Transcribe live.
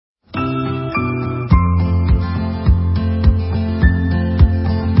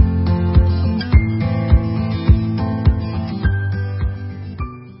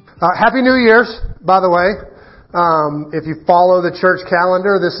Happy New Year's, by the way. If you follow the church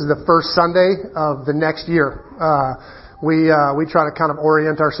calendar, this is the first Sunday of the next year. We try to kind of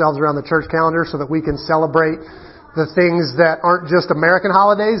orient ourselves around the church calendar so that we can celebrate the things that aren't just American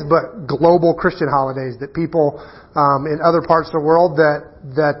holidays, but global Christian holidays that people in other parts of the world that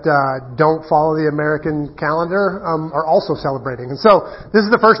don't follow the American calendar are also celebrating. And so this is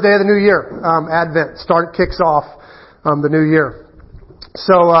the first day of the new year. Advent kicks off the new year.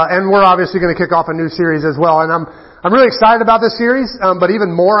 So, and we're obviously going to kick off a new series as well. And I'm really excited about this series, but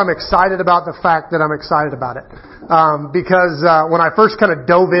even more, I'm excited about the fact that I'm excited about it. Because when I first kind of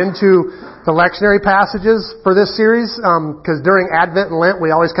dove into the lectionary passages for this series, because during Advent and Lent,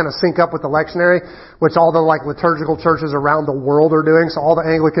 we always kind of sync up with the lectionary, which all the like liturgical churches around the world are doing. So all the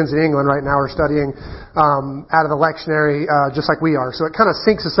Anglicans in England right now are studying out of the lectionary, just like we are. So it kind of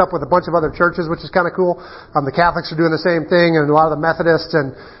syncs us up with a bunch of other churches, which is kind of cool. The Catholics are doing the same thing, and a lot of the Methodists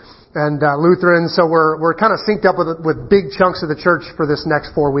and Lutherans. So we're kind of synced up with big chunks of the church for this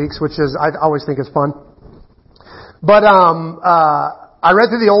next 4 weeks, which is I always think is fun. But I read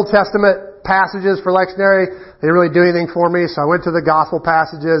through the Old Testament passages for lectionary. They didn't really do anything for me, so I went to the gospel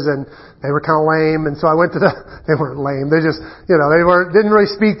passages, and they were kind of lame. And so I went to they weren't lame. They just, didn't really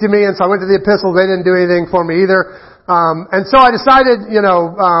speak to me. And so I went to the epistles. They didn't do anything for me either. And so I decided,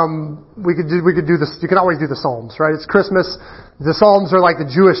 we could do this. You can always do the Psalms, right? It's Christmas. The Psalms are like the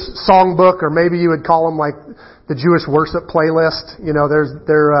Jewish songbook, or maybe you would call them like the Jewish worship playlist.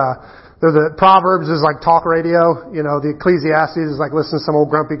 They're the Proverbs is like talk radio. The Ecclesiastes is like listen to some old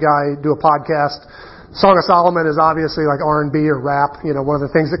grumpy guy do a podcast. Song of Solomon is obviously like R&B or rap. One of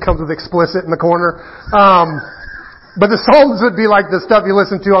the things that comes with explicit in the corner. But the Psalms would be like the stuff you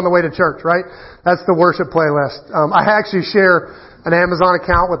listen to on the way to church, right? That's the worship playlist. I actually share an Amazon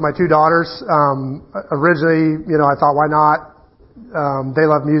account with my two daughters. Originally, I thought, why not? They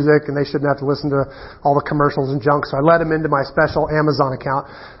love music and they shouldn't have to listen to all the commercials and junk. So I let them into my special Amazon account.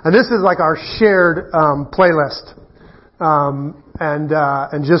 And this is like our shared, playlist.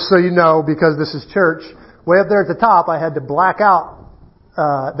 And just so you know, because this is church, way up there at the top, I had to black out,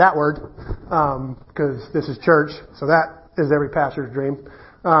 that word, cause this is church. So that is every pastor's dream.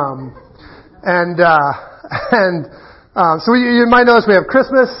 So you might notice we have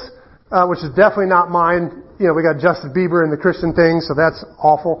Christmas, which is definitely not mine. We got Justin Bieber and the Christian thing, so that's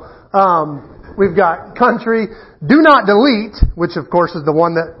awful. We've got country. Do not delete, which of course is the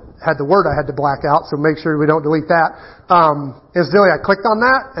one that had the word I had to black out, so make sure we don't delete that. Incidentally, I clicked on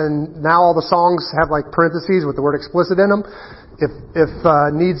that, and now all the songs have like parentheses with the word explicit in them, if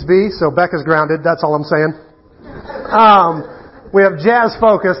needs be. So Becca's grounded, that's all I'm saying. We have Jazz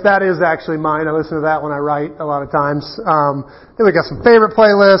Focus. That is actually mine. I listen to that when I write a lot of times. Then we got some favorite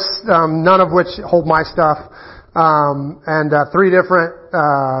playlists, none of which hold my stuff. And 3 different,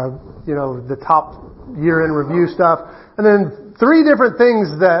 the top year in review stuff. And then 3 different things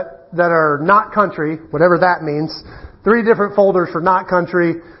that are not country, whatever that means. 3 different folders for not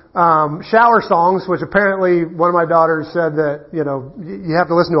country. Shower songs, which apparently one of my daughters said that, you have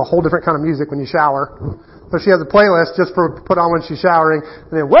to listen to a whole different kind of music when you shower. So she has a playlist just for put on when she's showering.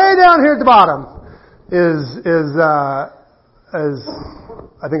 And then way down here at the bottom is I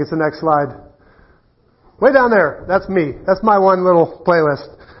think it's the next slide. Way down there, that's me. That's my one little playlist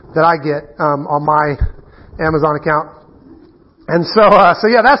that I get on my Amazon account. And so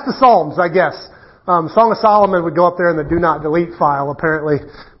yeah, that's the Psalms, I guess. Song of Solomon would go up there in the do not delete file, apparently,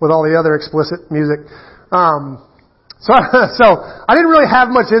 with all the other explicit music. So I didn't really have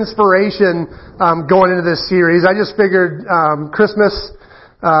much inspiration going into this series. I just figured Christmas,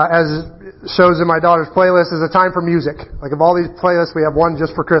 as shows in my daughter's playlist, is a time for music. Like of all these playlists, we have one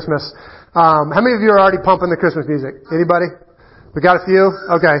just for Christmas. How many of you are already pumping the Christmas music? Anybody? We got a few?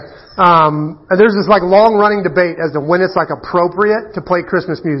 Okay. And there's this like long running debate as to when it's like appropriate to play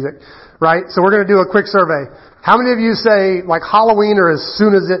Christmas music, right? So we're going to do a quick survey. How many of you say like Halloween or as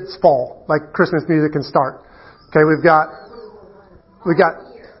soon as it's fall, like Christmas music can start? Okay, we've got,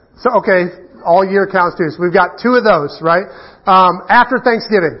 all year counts too. So we've got 2 of those, right? After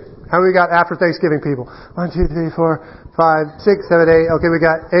Thanksgiving. How many we got after Thanksgiving people? 1, 2, 3, 4, 5, 6, 7, 8. Okay, we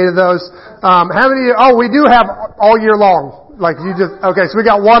got 8 of those. How many, we do have all year long. So we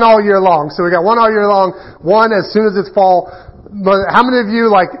got 1 all year long. So we got 1 all year long, 1 as soon as it's fall. But how many of you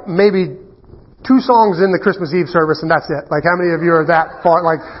like maybe 2 songs in the Christmas Eve service and that's it? Like how many of you are that far?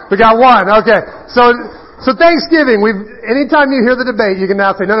 Like we got 1. Okay. So Thanksgiving, anytime you hear the debate, you can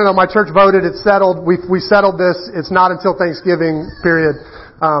now say, no, my church voted, it's settled, we settled this, it's not until Thanksgiving, period.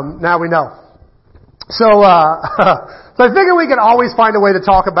 Now we know. So I figured we could always find a way to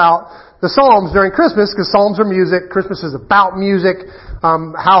talk about the Psalms during Christmas, because Psalms are music. Christmas is about music.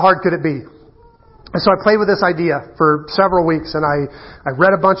 How hard could it be? And so I played with this idea for several weeks, and I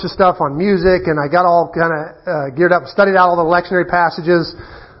read a bunch of stuff on music, and I got all kind of geared up, studied out all the lectionary passages,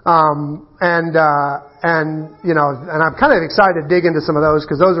 and I'm kind of excited to dig into some of those,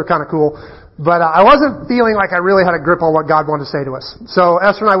 because those are kind of cool. But I wasn't feeling like I really had a grip on what God wanted to say to us. So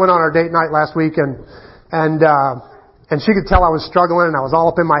Esther and I went on our date night last week, and she could tell I was struggling, and I was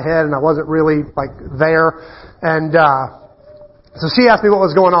all up in my head, and I wasn't really like there, and so she asked me what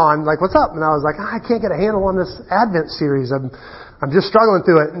was going on, like, what's up? And I was like, I can't get a handle on this Advent series. I'm just struggling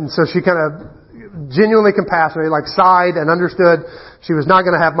through it. And so she kind of genuinely compassionate, like sighed and understood she was not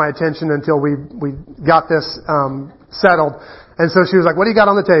going to have my attention until we got this settled. And so she was like, what do you got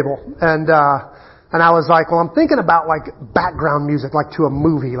on the table? And I was like, well, I'm thinking about like background music, like to a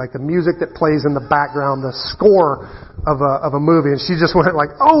movie, like the music that plays in the background, the score of a movie. And she just went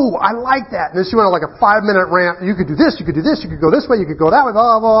like, oh, I like that. And then she went on like a 5-minute rant. You could do this, you could do this, you could go this way, you could go that way,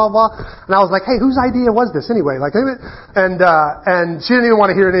 blah, blah, blah, blah. And I was like, hey, whose idea was this anyway? Like, and she didn't even want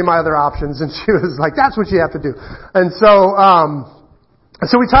to hear any of my other options. And she was like, that's what you have to do. And so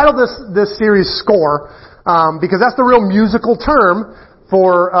we titled this series Score, because that's the real musical term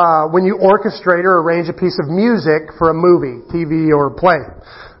for when you orchestrate or arrange a piece of music for a movie, TV, or play.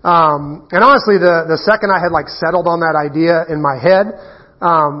 And honestly, the second I had like settled on that idea in my head,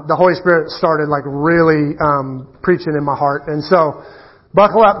 the Holy Spirit started like really preaching in my heart. And so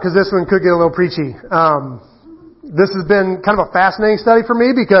buckle up, because this one could get a little preachy. This has been kind of a fascinating study for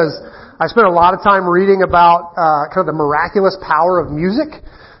me, because I spent a lot of time reading about kind of the miraculous power of music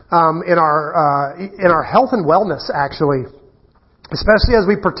in our health and wellness, actually. Especially as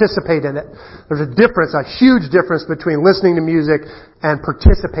we participate in it. There's a difference, a huge difference between listening to music and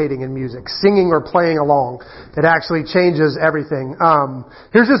participating in music, singing or playing along. It actually changes everything.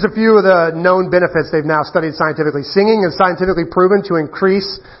 Here's just a few of the known benefits they've now studied scientifically. Singing is scientifically proven to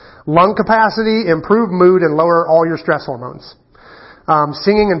increase lung capacity, improve mood, and lower all your stress hormones.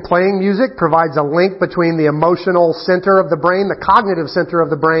 Singing and playing music provides a link between the emotional center of the brain, the cognitive center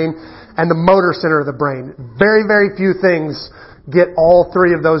of the brain, and the motor center of the brain. Very, very few things get all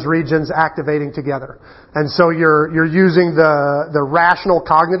three of those regions activating together. And so you're using the rational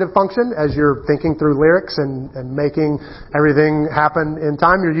cognitive function as you're thinking through lyrics and making everything happen in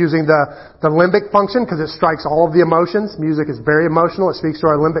time. You're using the limbic function, because it strikes all of the emotions. Music is very emotional. It speaks to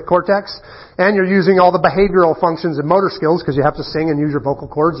our limbic cortex. And you're using all the behavioral functions and motor skills, because you have to sing and use your vocal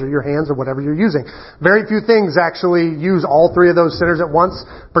cords or your hands or whatever you're using. Very few things actually use all three of those centers at once.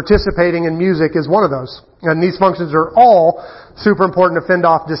 Participating in music is one of those. And these functions are all super important to fend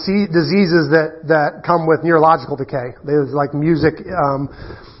off diseases that come with neurological decay. Like music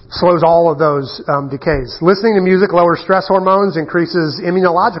slows all of those decays. Listening to music lowers stress hormones, increases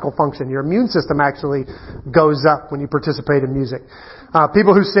immunological function. Your immune system actually goes up when you participate in music.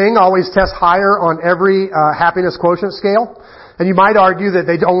 People who sing always test higher on every happiness quotient scale. And you might argue that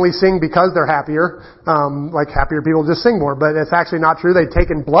they only sing because they're happier. Like happier people just sing more. But it's actually not true. They've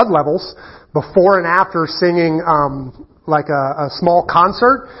taken blood levels before and after singing like a small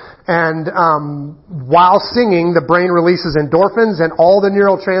concert. And while singing, the brain releases endorphins and all the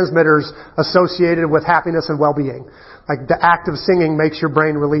neurotransmitters associated with happiness and well-being. Like the act of singing makes your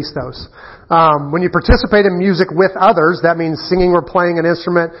brain release those. When you participate in music with others, that means singing or playing an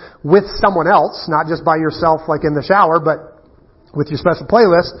instrument with someone else, not just by yourself like in the shower, but with your special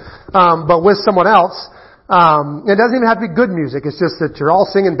playlist, but with someone else. It doesn't even have to be good music. It's just that you're all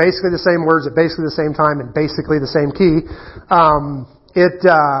singing basically the same words at basically the same time and basically the same key. It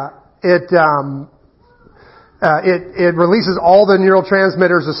releases all the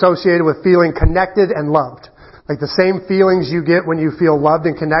neurotransmitters associated with feeling connected and loved. Like the same feelings you get when you feel loved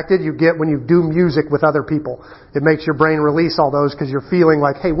and connected, you get when you do music with other people. It makes your brain release all those because you're feeling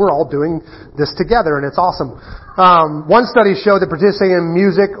like, hey, we're all doing this together, and it's awesome. One study showed that participating in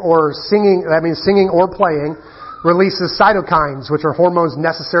music or singing, that means singing or playing, releases cytokines, which are hormones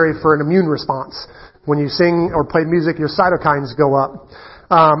necessary for an immune response. When you sing or play music, your cytokines go up.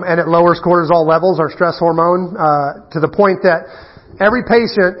 And it lowers cortisol levels, our stress hormone, to the point that every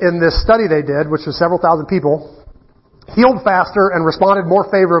patient in this study they did, which was several thousand people, healed faster and responded more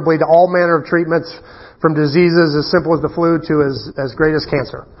favorably to all manner of treatments, from diseases as simple as the flu to as great as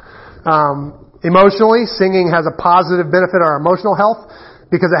cancer. Emotionally, singing has a positive benefit on our emotional health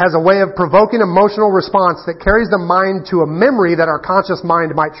because it has a way of provoking emotional response that carries the mind to a memory that our conscious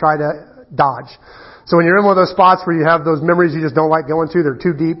mind might try to dodge. So when you're in one of those spots where you have those memories you just don't like going to, they're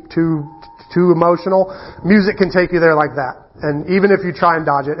too deep, too too emotional. Music can take you there like that. And even if you try and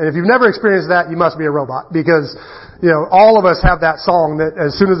dodge it, and if you've never experienced that, you must be a robot, because, all of us have that song that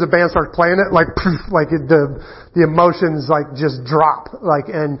as soon as the band starts playing it, the emotions just drop,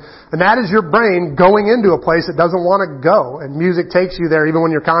 and that is your brain going into a place it doesn't want to go, and music takes you there even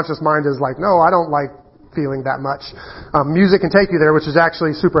when your conscious mind is like, no, I don't like feeling that much. Music can take you there, which is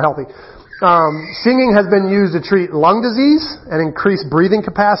actually super healthy. Singing has been used to treat lung disease and increase breathing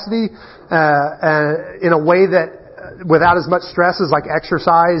capacity, in a way that without as much stress as like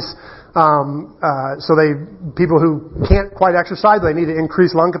exercise. So people who can't quite exercise, they need to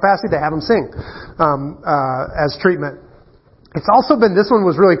increase lung capacity, they have them sing, as treatment. It's also been, this one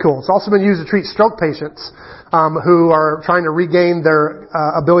was really cool. It's also been used to treat stroke patients, who are trying to regain their,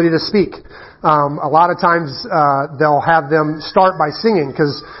 ability to speak. A lot of times, they'll have them start by singing,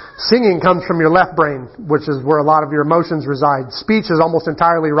 because singing comes from your left brain, which is where a lot of your emotions reside. Speech is almost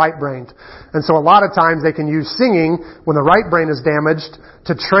entirely right-brained. And so a lot of times they can use singing when the right brain is damaged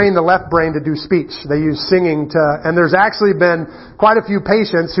to train the left brain to do speech. They use singing and there's actually been quite a few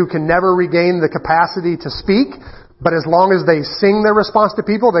patients who can never regain the capacity to speak, but as long as they sing their response to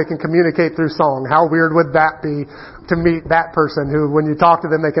people, they can communicate through song. How weird would that be to meet that person who, when you talk to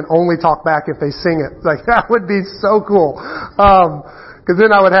them, they can only talk back if they sing it? That would be so cool. Because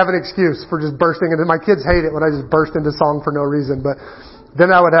then I would have an excuse for just bursting into, my kids hate it when I just burst into song for no reason, but then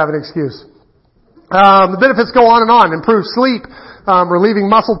I would have an excuse. The benefits go on and on. Improve sleep, relieving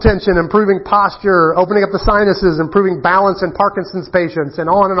muscle tension, improving posture, opening up the sinuses, improving balance in Parkinson's patients, and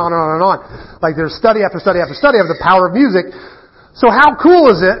on and on and on and on. There's study after study after study of the power of music. So how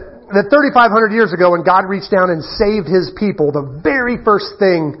cool is it that 3,500 years ago when God reached down and saved His people, the very first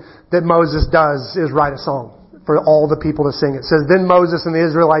thing that Moses does is write a song for all the people to sing. It says, then Moses and the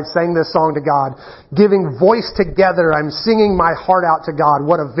Israelites sang this song to God, giving voice together. I'm singing my heart out to God.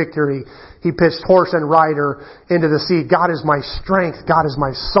 What a victory. He pitched horse and rider into the sea. God is my strength. God is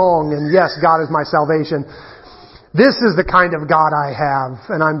my song. And yes, God is my salvation. This is the kind of God I have.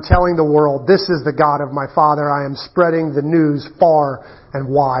 And I'm telling the world, this is the God of my Father. I am spreading the news far and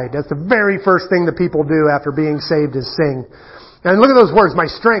wide. That's the very first thing that people do after being saved is sing. And look at those words, my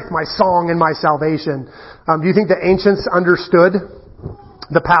strength, my song, and my salvation. Do you think the ancients understood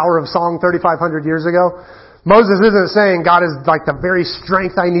the power of song 3,500 years ago? Moses isn't saying God is like the very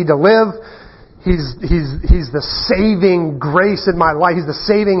strength I need to live. He's the saving grace in my life. He's the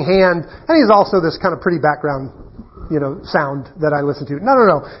saving hand. And he's also this kind of pretty background, sound that I listen to.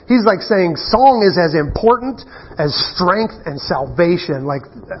 No. He's saying song is as important as strength and salvation.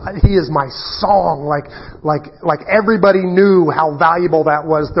 He is my song. Like everybody knew how valuable that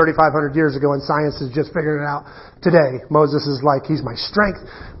was 3,500 years ago, and science is just figuring it out today. Moses is he's my strength,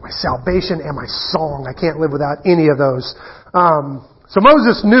 my salvation, and my song. I can't live without any of those. So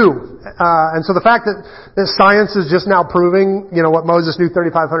Moses knew, and so the fact that science is just now proving, what Moses knew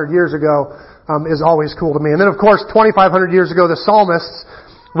 3,500 years ago, is always cool to me. And then of course, 2,500 years ago, the psalmists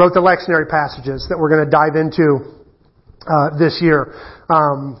wrote the lectionary passages that we're going to dive into, this year.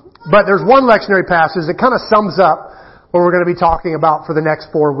 But there's one lectionary passage that kind of sums up what we're going to be talking about for the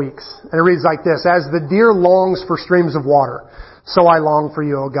next 4 weeks. And it reads like this: as the deer longs for streams of water, so I long for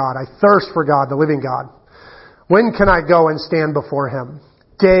you, O God. I thirst for God, the living God. When can I go and stand before Him?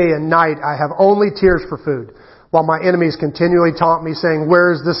 Day and night I have only tears for food, while my enemies continually taunt me, saying,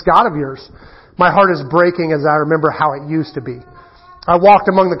 where is this God of yours? My heart is breaking as I remember how it used to be. I walked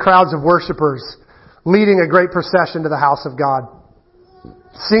among the crowds of worshipers, leading a great procession to the house of God,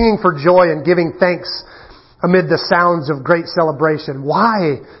 singing for joy and giving thanks amid the sounds of great celebration.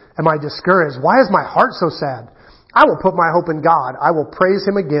 Why am I discouraged? Why is my heart so sad? I will put my hope in God. I will praise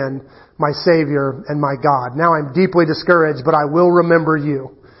Him again, my Savior and my God. Now I'm deeply discouraged, but I will remember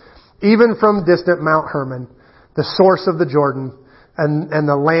you, even from distant Mount Hermon, the source of the Jordan, and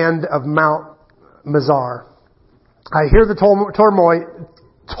the land of Mount Mizar. I hear the tumult,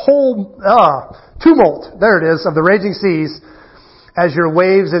 there it is, of the raging seas, as your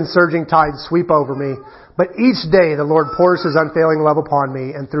waves and surging tides sweep over me. But each day the Lord pours His unfailing love upon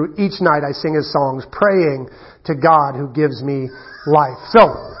me, and through each night I sing His songs, praying to God who gives me life. So,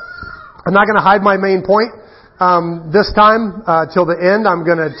 I'm not going to hide my main point this time till the end. I'm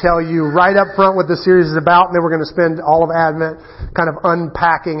going to tell you right up front what this series is about, and then we're going to spend all of Advent kind of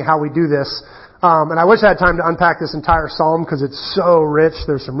unpacking how we do this. And I wish I had time to unpack this entire psalm because it's so rich.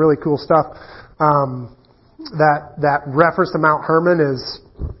 There's some really cool stuff. That reference to Mount Hermon is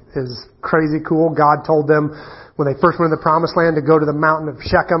crazy cool. God told them when they first went to the promised land, to go to the mountain of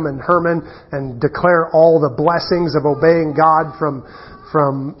Shechem and Hermon and declare all the blessings of obeying God from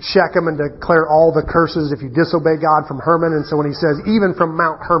Shechem and declare all the curses if you disobey God from Hermon. And so when he says, even from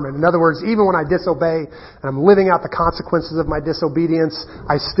Mount Hermon, in other words, even when I disobey and I'm living out the consequences of my disobedience,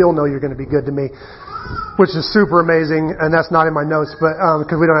 I still know you're going to be good to me, which is super amazing. And that's not in my notes, but,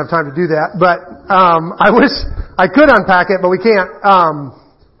 cause we don't have time to do that. But, I wish I could unpack it, but we can't.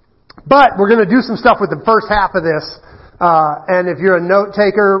 But we're going to do some stuff with the first half of this. And if you're a note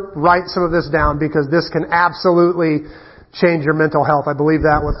taker, write some of this down because this can absolutely change your mental health. I believe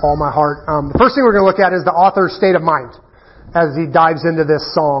that with all my heart. The first thing we're going to look at is the author's state of mind as he dives into this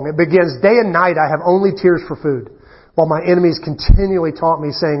song. It begins, day and night I have only tears for food, while my enemies continually taunt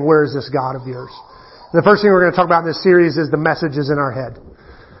me, saying, where is this God of yours? And the first thing we're going to talk about in this series is the messages in our head.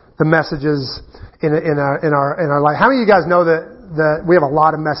 The messages in our life. How many of you guys know that we have a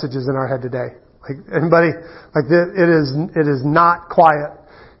lot of messages in our head today? Like anybody? Like it is not quiet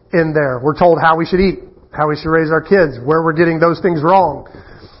in there. We're told how we should eat, how we should raise our kids, where we're getting those things wrong.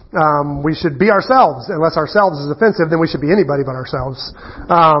 We should be ourselves. Unless ourselves is offensive, then we should be anybody but ourselves.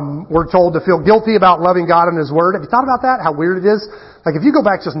 We're told to feel guilty about loving God and His Word. Have you thought about that? How weird it is? Like if you go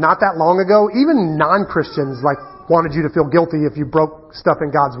back just not that long ago, even non-Christians wanted you to feel guilty if you broke stuff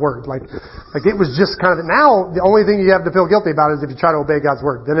in God's Word. Like it was just kind of, now the only thing you have to feel guilty about is if you try to obey God's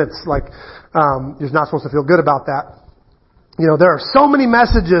Word. Then it's like, you're not supposed to feel good about that. You know, there are so many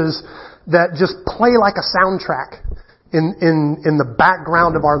messages that just play like a soundtrack in the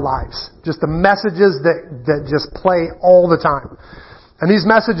background of our lives. Just the messages that just play all the time. And these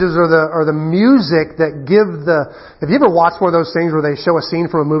messages are the music that give have you ever watched one of those things where they show a scene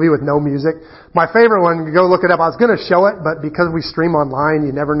from a movie with no music? My favorite one, go look it up. I was going to show it, but because we stream online,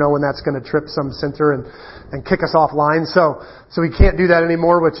 you never know when that's going to trip some censor and kick us offline. So we can't do that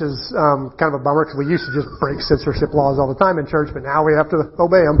anymore, which is, kind of a bummer because we used to just break censorship laws all the time in church, but now we have to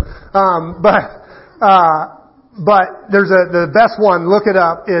obey them. But there's the best one, look it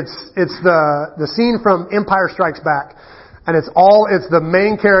up. It's the scene from Empire Strikes Back. And it's the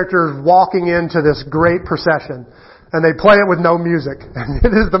main characters walking into this great procession. And they play it with no music. And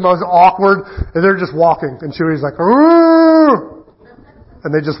it is the most awkward. And they're just walking. And Chewie's like, "Arr!" And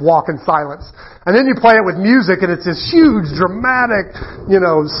they just walk in silence. And then you play it with music and it's this huge dramatic,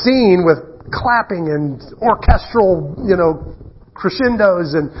 scene with clapping and orchestral,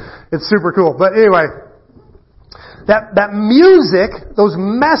 crescendos, and it's super cool. But anyway, that music, those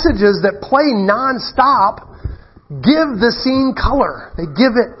messages that play nonstop, give the scene color. They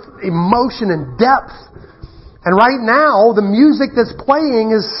give it emotion and depth. And right now, the music that's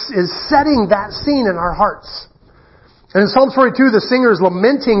playing is setting that scene in our hearts. And in Psalm 42, the singer is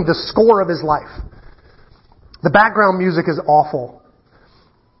lamenting the score of his life. The background music is awful.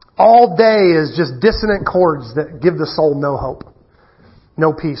 All day is just dissonant chords that give the soul no hope,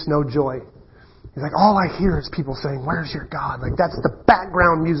 no peace, no joy. He's like, all I hear is people saying, where's your God? Like that's the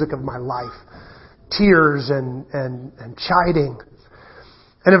background music of my life. Tears and chiding.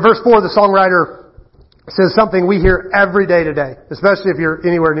 And in verse 4, the songwriter says something we hear every day today, especially if you're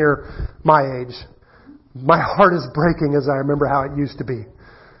anywhere near my age. My heart is breaking as I remember how it used to be.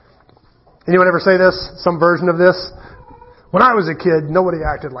 Anyone ever say this? Some version of this? When I was a kid, nobody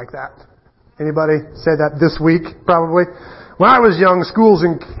acted like that. Anybody say that this week? Probably. When I was young, schools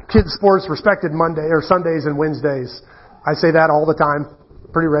and kids' sports respected Monday or Sundays and Wednesdays. I say that all the time.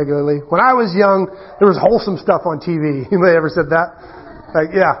 Pretty regularly. When I was young, there was wholesome stuff on TV. Anybody ever said that?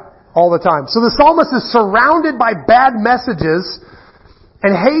 All the time. So the psalmist is surrounded by bad messages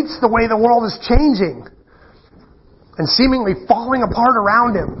and hates the way the world is changing and seemingly falling apart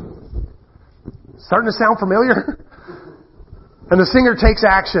around him. Starting to sound familiar? And the singer takes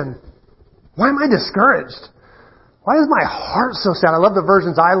action. Why am I discouraged? Why is my heart so sad? I love the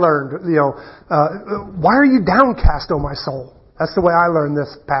versions I learned. Why are you downcast, O my soul? That's the way I learned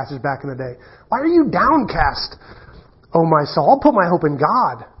this passage back in the day. Why are you downcast, O my soul? I'll put my hope in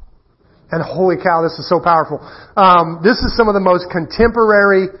God. And holy cow, this is so powerful. This is some of the most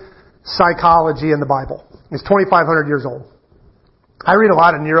contemporary psychology in the Bible. It's 2,500 years old. I read a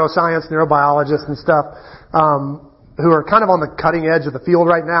lot of neuroscience, neurobiologists and stuff, who are kind of on the cutting edge of the field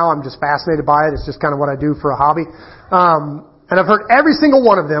right now. I'm just fascinated by it. It's just kind of what I do for a hobby. And I've heard every single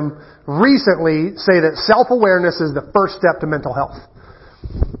one of them recently say that self-awareness is the first step to mental health.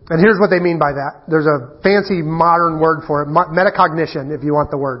 And here's what they mean by that. There's a fancy modern word for it, metacognition, if you want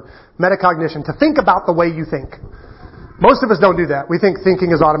the word. Metacognition, to think about the way you think. Most of us don't do that. We think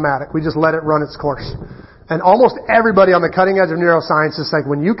thinking is automatic. We just let it run its course. And almost everybody on the cutting edge of neuroscience is like,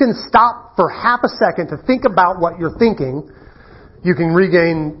 when you can stop for half a second to think about what you're thinking, you can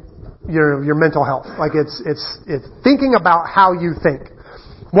regain your mental health. Like it's thinking about how you think.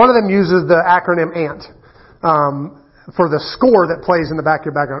 One of them uses the acronym ANT, for the score that plays in the back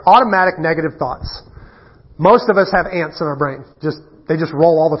of your background. Automatic negative thoughts. Most of us have ants in our brain. They just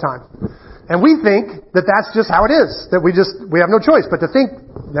roll all the time. And we think that that's just how it is. That we have no choice but to think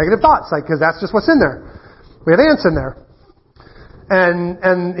negative thoughts, cause that's just what's in there. We have ants in there.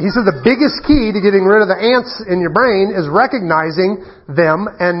 And he says the biggest key to getting rid of the ants in your brain is recognizing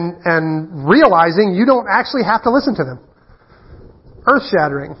them and realizing you don't actually have to listen to them.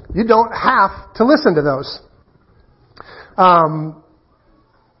 Earth-shattering. You don't have to listen to those.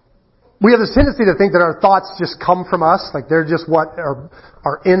 We have this tendency to think that our thoughts just come from us, like they're just what are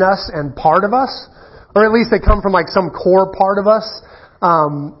in us and part of us, or at least they come from like some core part of us.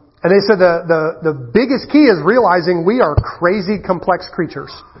 And they said the biggest key is realizing we are crazy complex creatures.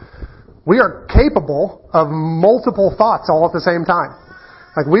 We are capable of multiple thoughts all at the same time.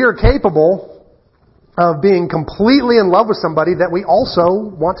 Like we are capable of being completely in love with somebody that we also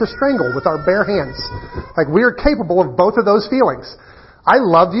want to strangle with our bare hands. Like we are capable of both of those feelings. I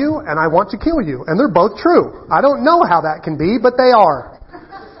love you and I want to kill you. And they're both true. I don't know how that can be, but they are.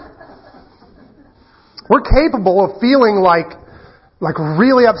 We're capable of feeling like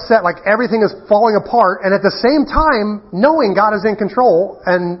really upset, like everything is falling apart, and at the same time knowing God is in control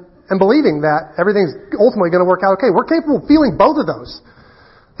and believing that everything's ultimately going to work out okay. We're capable of feeling both of those.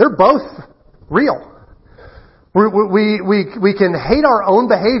 They're both real. We can hate our own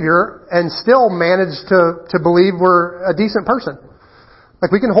behavior and still manage to believe we're a decent person. Like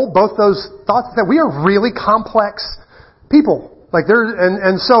we can hold both those thoughts that we are really complex people. Like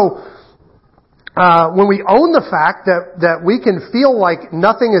so when we own the fact that we can feel like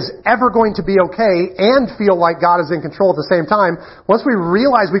nothing is ever going to be okay and feel like God is in control at the same time, once we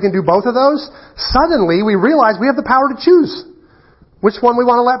realize we can do both of those, suddenly we realize we have the power to choose which one we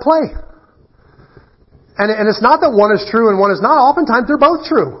want to let play. And it's not that one is true and one is not. Oftentimes they're both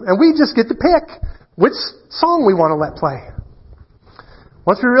true. And we just get to pick which song we want to let play.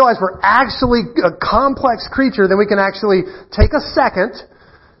 Once we realize we're actually a complex creature, then we can actually take a second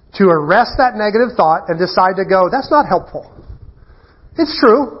to arrest that negative thought and decide to go, that's not helpful. It's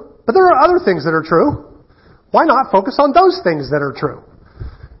true, but there are other things that are true. Why not focus on those things that are true?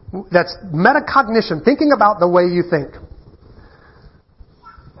 That's metacognition, thinking about the way you think.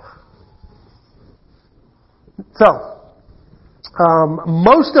 So,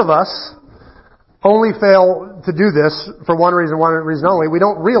 most of us only fail to do this for one reason only. We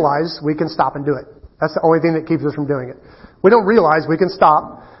don't realize we can stop and do it. That's the only thing that keeps us from doing it. We don't realize we can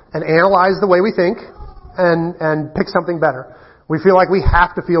stop and analyze the way we think and pick something better. We feel like we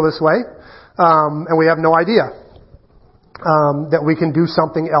have to feel this way, and we have no idea that we can do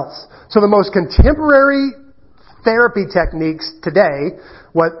something else. So the most contemporary therapy techniques today,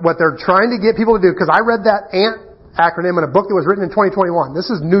 what they're trying to get people to do, because I read that ANT acronym in a book that was written in 2021.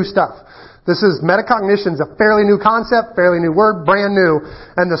 This is new stuff. This is metacognition's a fairly new concept, fairly new word, brand new,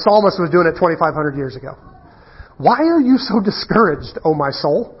 and the psalmist was doing it 2,500 years ago. Why are you so discouraged, O my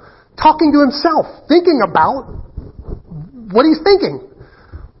soul? Talking to himself, thinking about what he's thinking.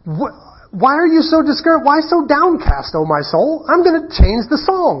 Why are you so discouraged? Why so downcast, O my soul? I'm going to change the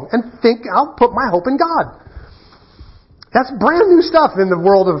song and think I'll put my hope in God. That's brand new stuff in the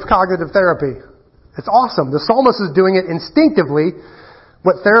world of cognitive therapy. It's awesome. The psalmist is doing it instinctively,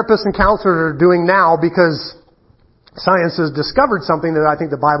 what therapists and counselors are doing now, because science has discovered something that I think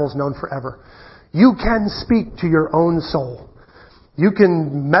the Bible's known forever. You can speak to your own soul. You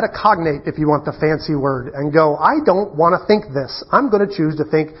can metacognate, if you want the fancy word, and go, I don't want to think this. I'm going to choose to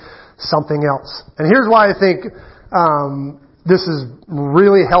think something else. And here's why I think this is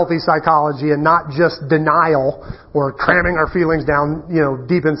really healthy psychology and not just denial or cramming our feelings down,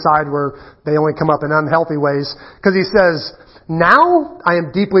 deep inside where they only come up in unhealthy ways. Because he says, now I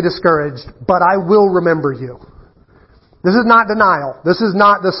am deeply discouraged, but I will remember you. This is not denial. This is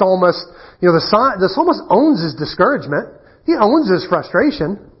not the psalmist. The psalmist owns his discouragement. He owns his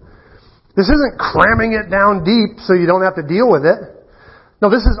frustration. This isn't cramming it down deep so you don't have to deal with it. No,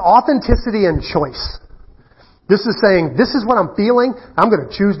 this is authenticity and choice. This is saying, this is what I'm feeling. I'm going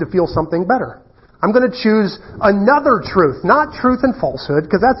to choose to feel something better. I'm going to choose another truth, not truth and falsehood,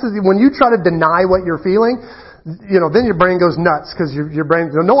 because that's when you try to deny what you're feeling, then your brain goes nuts because your brain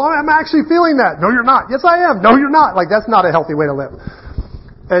goes, no, I'm actually feeling that. No, you're not. Yes, I am. No, you're not. Like, that's not a healthy way to live.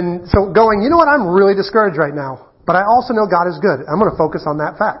 And so going, you know what? I'm really discouraged right now, but I also know God is good. I'm going to focus on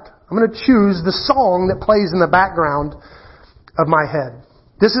that fact. I'm going to choose the song that plays in the background of my head.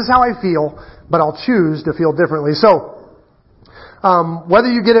 This is how I feel, but I'll choose to feel differently. So,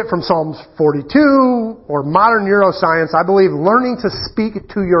 Whether you get it from Psalms 42 or modern neuroscience, I believe learning to speak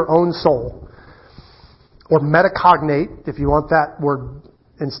to your own soul, or metacognate, if you want that word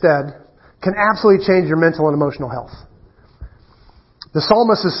instead, can absolutely change your mental and emotional health. The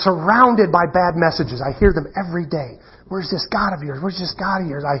psalmist is surrounded by bad messages. I hear them every day. Where's this God of yours? Where's this God of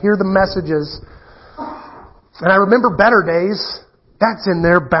yours? I hear the messages. And I remember better days. That's in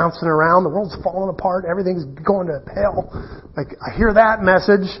there bouncing around. The world's falling apart. Everything's going to hell. Like, I hear that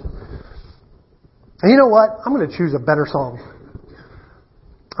message. And you know what? I'm going to choose a better song.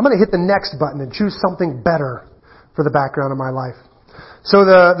 I'm going to hit the next button and choose something better for the background of my life. So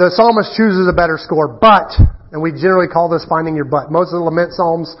the psalmist chooses a better score, but, and we generally call this finding your but. Most of the lament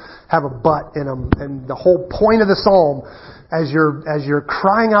psalms have a but in them. And the whole point of the psalm, as you're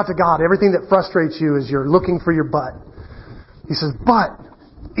crying out to God, everything that frustrates you is you're looking for your but. He says, but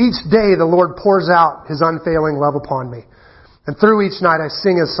each day the Lord pours out His unfailing love upon me. And through each night I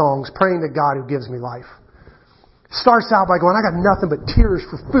sing His songs, praying to God who gives me life. Starts out by going, I got nothing but tears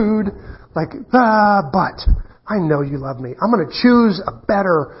for food. Like, but I know you love me. I'm going to choose a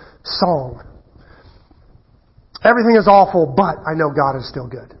better song. Everything is awful, but I know God is still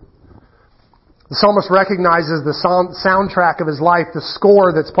good. The psalmist recognizes the soundtrack of his life, the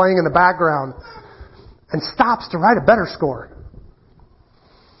score that's playing in the background, and stops to write a better score.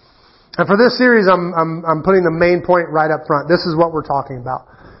 And for this series, I'm putting the main point right up front. This is what we're talking about.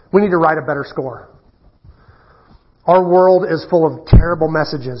 We need to write a better score. Our world is full of terrible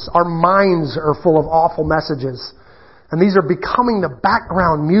messages. Our minds are full of awful messages. And these are becoming the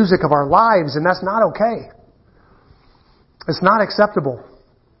background music of our lives, and that's not okay. It's not acceptable.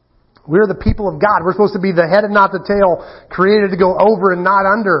 We're the people of God. We're supposed to be the head and not the tail, created to go over and not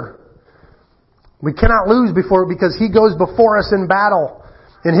under. We cannot lose because He goes before us in battle.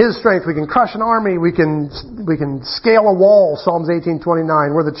 In His strength, we can crush an army. We can scale a wall. Psalms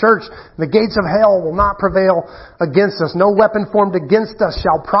 18:29. Where the church, the gates of hell will not prevail against us. No weapon formed against us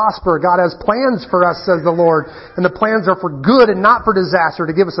shall prosper. God has plans for us, says the Lord, and the plans are for good and not for disaster,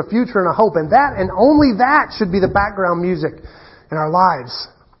 to give us a future and a hope. And that, and only that, should be the background music in our lives.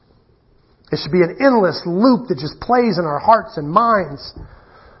 It should be an endless loop that just plays in our hearts and minds.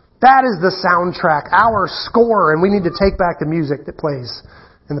 That is the soundtrack, our score, and we need to take back the music that plays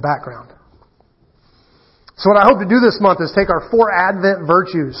in the background. So what I hope to do this month is take our 4 Advent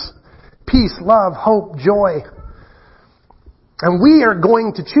virtues: peace, love, hope, joy, and we are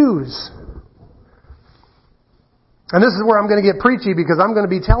going to choose. And this is where I'm going to get preachy, because I'm going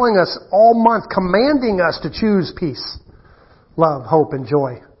to be telling us all month, commanding us to choose peace, love, hope, and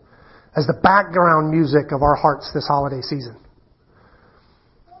joy as the background music of our hearts this holiday season.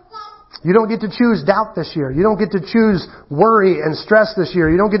 You don't get to choose doubt this year. You don't get to choose worry and stress this year.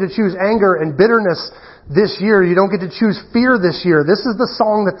 You don't get to choose anger and bitterness this year. You don't get to choose fear this year. This is the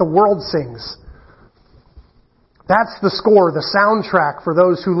song that the world sings. That's the score, the soundtrack for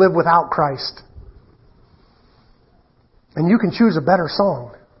those who live without Christ. And you can choose a better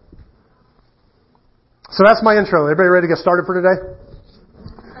song. So that's my intro. Everybody ready to get started for today?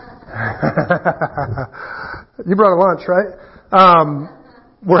 You brought a lunch, right?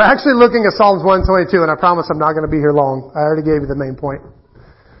 We're actually looking at Psalms 122, and I promise I'm not going to be here long. I already gave you the main point.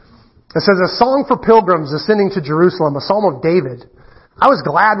 It says, a song for pilgrims ascending to Jerusalem, a psalm of David. I was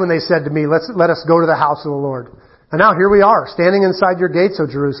glad when they said to me, let us go to the house of the Lord. And now here we are, standing inside your gates, O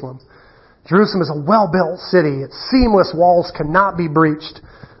Jerusalem. Jerusalem is a well-built city. Its seamless walls cannot be breached.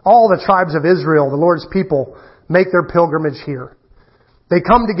 All the tribes of Israel, the Lord's people, make their pilgrimage here. They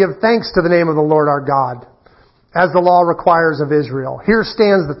come to give thanks to the name of the Lord our God, as the law requires of Israel. Here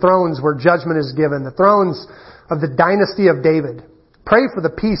stands the thrones where judgment is given, the thrones of the dynasty of David. Pray for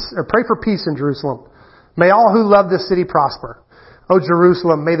peace in Jerusalem. May all who love this city prosper. O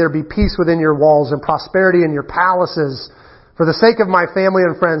Jerusalem, may there be peace within your walls and prosperity in your palaces. For the sake of my family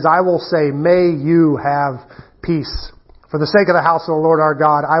and friends, I will say, may you have peace. For the sake of the house of the Lord our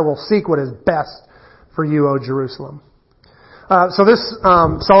God, I will seek what is best for you, O Jerusalem. So this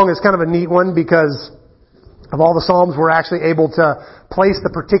song is kind of a neat one, because of all the Psalms, we're actually able to place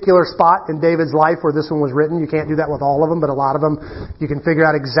the particular spot in David's life where this one was written. You can't do that with all of them, but a lot of them you can figure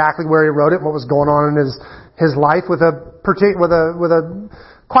out exactly where he wrote it, what was going on in his life with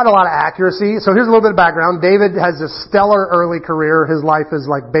quite a lot of accuracy. So here's a little bit of background. David has a stellar early career. His life is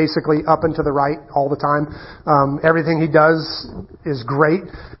like basically up and to the right all the time. Everything he does is great.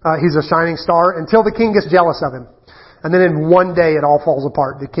 He's a shining star until the king gets jealous of him. And then in one day it all falls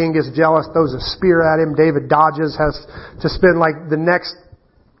apart. The king gets jealous, throws a spear at him. David dodges, has to spend like the next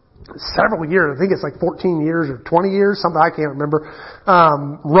several years. I think it's like 14 years or 20 years, something I can't remember.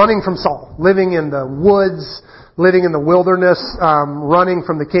 Running from Saul, living in the woods, living in the wilderness, running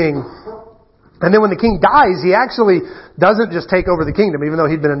from the king. And then when the king dies, he actually doesn't just take over the kingdom, even though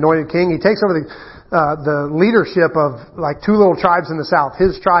he'd been anointed king. He takes over the leadership of like two little tribes in the south,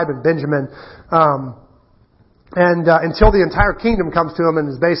 his tribe and Benjamin. Until the entire kingdom comes to him and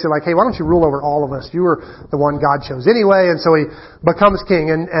is basically like, hey, why don't you rule over all of us? You were the one God chose anyway. And so he becomes king.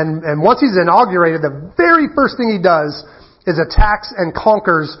 And once he's inaugurated, the very first thing he does is attacks and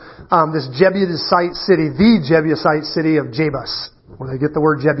conquers this Jebusite city, the Jebusite city of Jebus, where they get the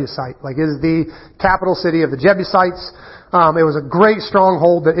word Jebusite. Like, it is the capital city of the Jebusites. It was a great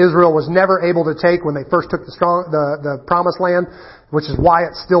stronghold that Israel was never able to take when they first took the promised land, which is why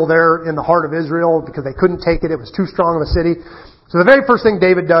it's still there in the heart of Israel, because they couldn't take it. It was too strong of a city. So the very first thing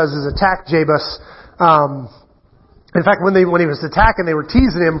David does is attack Jebus. In fact, when he was attacking, they were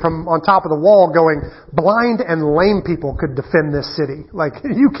teasing him from on top of the wall going, blind and lame people could defend this city. Like,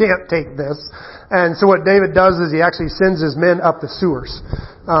 you can't take this. And so what David does is he actually sends his men up the sewers.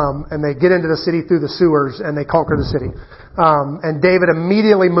 And they get into the city through the sewers and they conquer the city. And David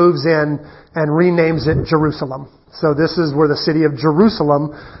immediately moves in and renames it Jerusalem. So this is where the city of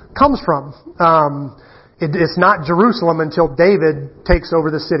Jerusalem comes from. It's not Jerusalem until David takes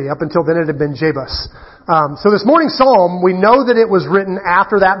over the city. Up until then it had been Jebus. So this morning's psalm, we know that it was written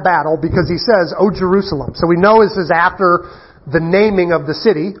after that battle because he says, "O Jerusalem." So we know this is after the naming of the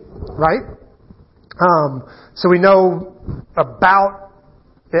city, right? So we know about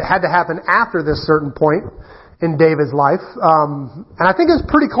it had to happen after this certain point in David's life. And I think it's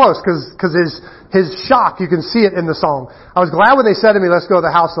pretty close because his shock, you can see it in the song. I was glad when they said to me, "Let's go to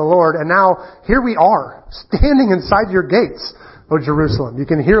the house of the Lord." And now here we are, standing inside your gates, O Jerusalem. You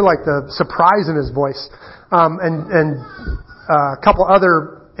can hear like the surprise in his voice. And a couple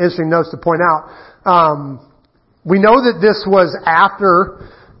other interesting notes to point out. We know that this was after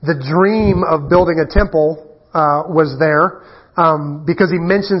the dream of building a temple was there. Because he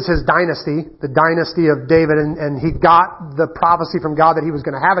mentions his dynasty, the dynasty of David, and he got the prophecy from God that he was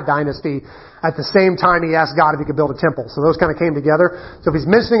going to have a dynasty. At the same time, he asked God if he could build a temple. So those kind of came together. So if he's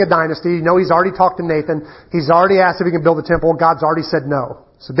mentioning a dynasty, you know he's already talked to Nathan. He's already asked if he can build a temple. God's already said no.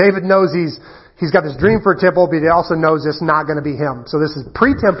 So David knows he's got this dream for a temple, but he also knows it's not going to be him. So this is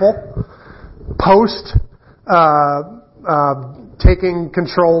pre-temple, post taking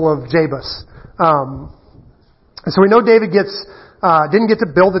control of Jebus. And so we know David didn't get to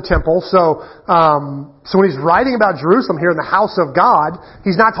build a temple. So when he's writing about Jerusalem here in the house of God,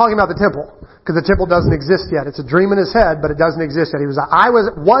 he's not talking about the temple because the temple doesn't exist yet. It's a dream in his head, but it doesn't exist yet. I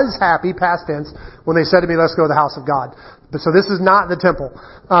was happy, past tense, when they said to me, "Let's go to the house of God." So this is not the temple.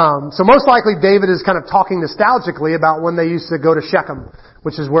 So most likely David is kind of talking nostalgically about when they used to go to Shechem,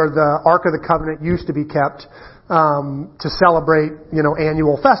 which is where the Ark of the Covenant used to be kept, to celebrate,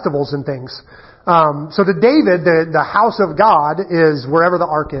 annual festivals and things. So to David, the house of God is wherever the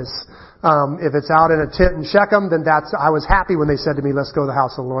ark is. If it's out in a tent in Shechem, then I was happy when they said to me, "Let's go to the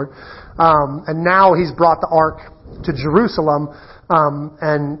house of the Lord." And now he's brought the ark to Jerusalem,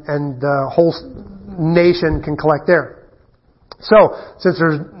 and the whole nation can collect there. So, since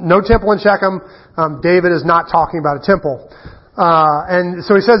there's no temple in Shechem, David is not talking about a temple. And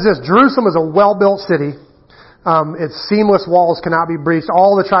so he says this, "Jerusalem is a well-built city. Its seamless walls cannot be breached.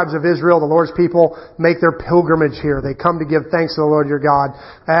 All the tribes of Israel, the Lord's people, make their pilgrimage here. They come to give thanks to the Lord your God,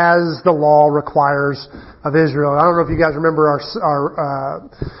 as the law requires of Israel." I don't know if you guys remember our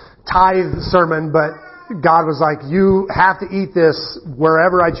tithe sermon, but God was like, "You have to eat this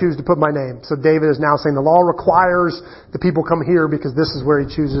wherever I choose to put my name." So David is now saying the law requires the people come here because this is where he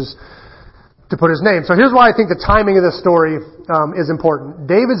chooses to put his name. So here's why I think the timing of this story is important.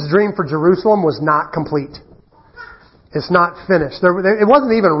 David's dream for Jerusalem was not complete. It's not finished. It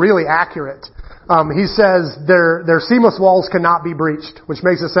wasn't even really accurate. He says their seamless walls cannot be breached, which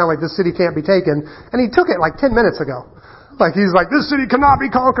makes it sound like this city can't be taken. And he took it like 10 minutes ago. Like he's like, "This city cannot be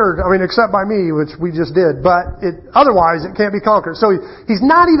conquered." I mean, except by me, which we just did. But otherwise it can't be conquered. So he's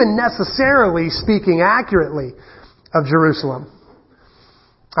not even necessarily speaking accurately of Jerusalem.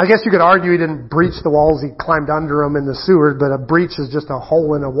 I guess you could argue he didn't breach the walls. He climbed under them in the sewers, but a breach is just a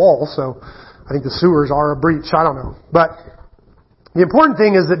hole in a wall. So I think the sewers are a breach. I don't know. But the important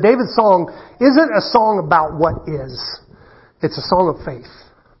thing is that David's song isn't a song about what is. It's a song of faith.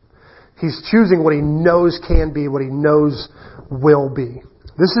 He's choosing what he knows can be, what he knows will be.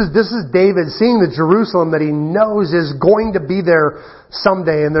 This is David seeing the Jerusalem that he knows is going to be there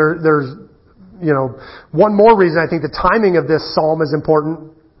someday. And there's one more reason I think the timing of this psalm is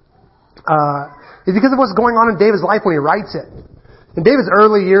important, is because of what's going on in David's life when he writes it. In David's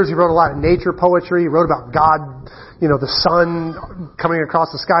early years, he wrote a lot of nature poetry. He wrote about God, the sun coming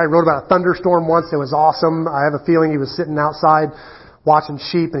across the sky. He wrote about a thunderstorm once that was awesome. I have a feeling he was sitting outside watching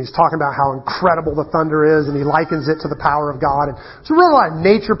sheep, and he's talking about how incredible the thunder is, and he likens it to the power of God. And so he wrote a lot of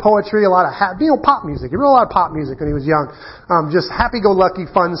nature poetry, a lot of pop music. He wrote a lot of pop music when he was young, just happy-go-lucky,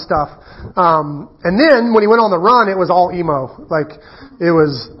 fun stuff. And then when he went on the run, it was all emo. Like it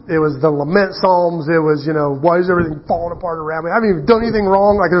was the lament psalms. It was why is everything falling apart around me? I haven't even done anything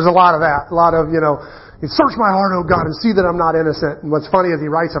wrong. Like there's a lot of that. A lot of search my heart, oh God, and see that I'm not innocent. And what's funny is he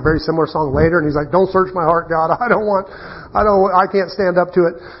writes a very similar song later, and he's like, don't search my heart, God. I can't stand up to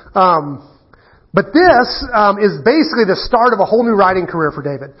it. But this is basically the start of a whole new writing career for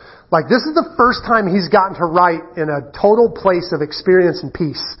David. Like this is the first time he's gotten to write in a total place of experience and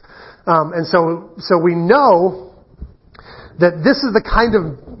peace. And so we know that this is the kind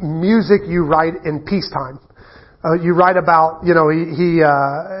of music you write in peacetime. You write about,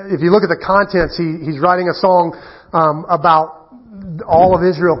 if you look at the contents, he's writing a song about all of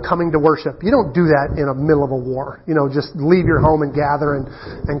Israel coming to worship. You don't do that in the middle of a war. Just leave your home and gather and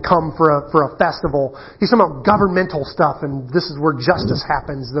come for a festival. He's talking about governmental stuff, and this is where justice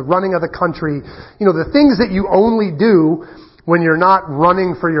happens, the running of the country, the things that you only do when you're not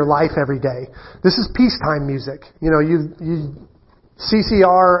running for your life every day. This is peacetime music.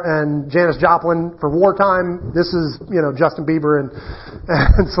 CCR and Janis Joplin for wartime. This is, Justin Bieber and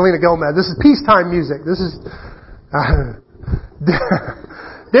Selena Gomez. This is peacetime music. This is,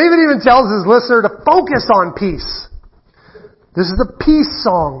 David even tells his listener to focus on peace. This is the peace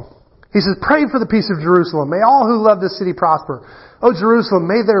song. He says, pray for the peace of Jerusalem. May all who love this city prosper. O Jerusalem,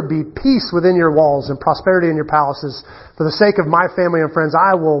 may there be peace within your walls and prosperity in your palaces. For the sake of my family and friends,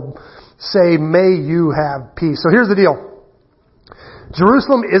 I will say, may you have peace. So here's the deal.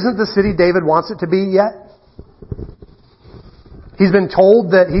 Jerusalem isn't the city David wants it to be yet. He's been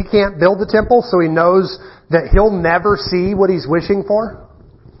told that he can't build the temple, so he knows that he'll never see what he's wishing for.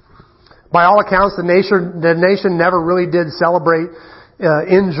 By all accounts, the nation never really did celebrate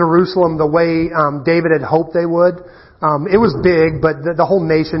in Jerusalem the way David had hoped they would. It was big, but the whole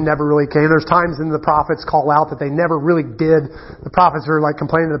nation never really came. There's times in the prophets call out that they never really did. The prophets are like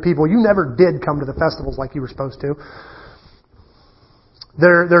complaining to the people, you never did come to the festivals like you were supposed to.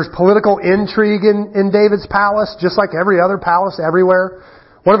 There's political intrigue in David's palace, just like every other palace everywhere.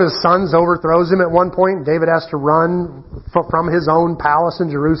 One of his sons overthrows him at one point, and David has to run from his own palace in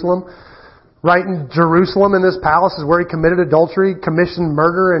Jerusalem. Right in Jerusalem, in this palace, is where he committed adultery, commissioned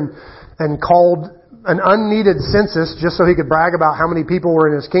murder, and called an unneeded census just so he could brag about how many people were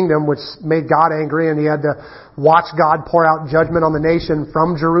in his kingdom, which made God angry, and he had to watch God pour out judgment on the nation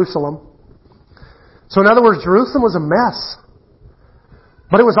from Jerusalem. So in other words, Jerusalem was a mess.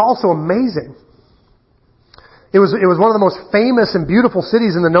 But it was also amazing. It was one of the most famous and beautiful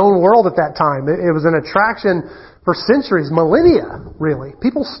cities in the known world at that time. It was an attraction for centuries, millennia, really.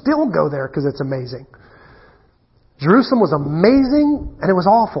 People still go there because it's amazing. Jerusalem was amazing and it was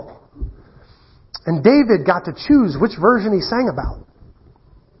awful. And David got to choose which version he sang about.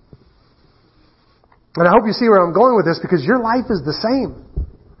 And I hope you see where I'm going with this, because your life is the same.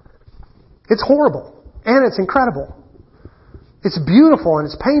 It's horrible and it's incredible. It's beautiful and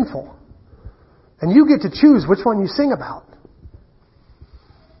it's painful. And you get to choose which one you sing about.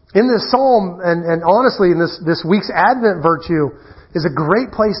 In this psalm, and honestly in this week's Advent virtue, is a great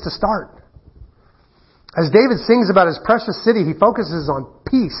place to start. As David sings about his precious city, he focuses on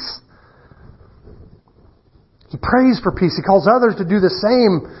peace. He prays for peace. He calls others to do the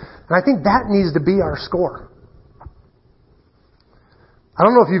same. And I think that needs to be our score. I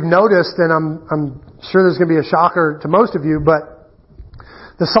don't know if you've noticed, and I'm sure there's going to be a shocker to most of you, but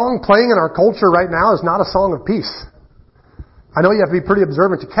the song playing in our culture right now is not a song of peace. I know you have to be pretty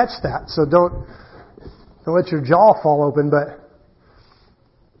observant to catch that, so don't let your jaw fall open, but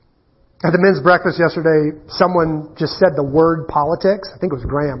at the men's breakfast yesterday, someone just said the word politics. I think it was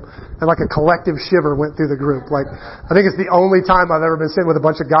Graham. And like a collective shiver went through the group. Like, I think it's the only time I've ever been sitting with a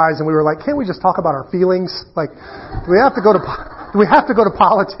bunch of guys and we were like, can't we just talk about our feelings? Like, do we have to go to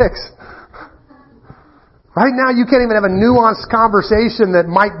politics? Right now, you can't even have a nuanced conversation that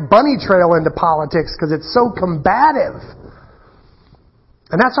might bunny trail into politics because it's so combative.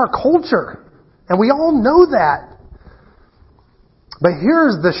 And that's our culture. And we all know that. But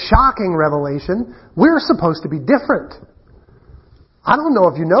here's the shocking revelation. We're supposed to be different. I don't know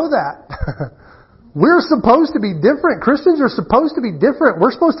if you know that. We're supposed to be different. Christians are supposed to be different.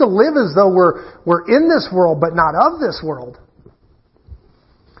 We're supposed to live as though we're in this world, but not of this world.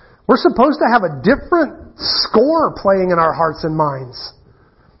 We're supposed to have a different score playing in our hearts and minds.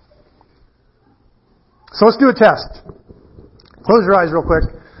 So let's do a test. Close your eyes real quick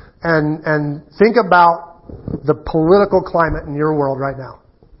and think about the political climate in your world right now.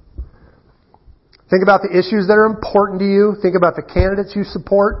 Think about the issues that are important to you. Think about the candidates you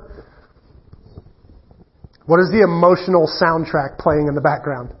support. What is the emotional soundtrack playing in the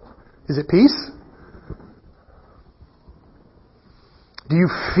background? Is it peace? Do you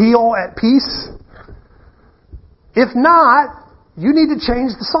feel at peace? If not, you need to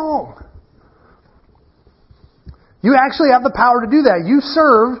change the song. You actually have the power to do that. You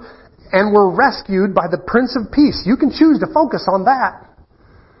serve and were rescued by the Prince of Peace. You can choose to focus on that.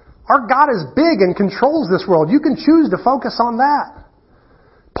 Our God is big and controls this world. You can choose to focus on that.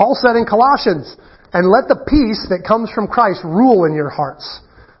 Paul said in Colossians, "And let the peace that comes from Christ rule in your hearts.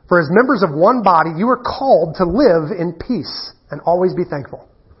 For as members of one body, you are called to live in peace and always be thankful."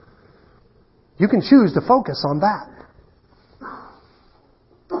 You can choose to focus on that.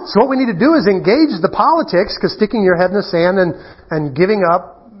 So what we need to do is engage the politics, because sticking your head in the sand and giving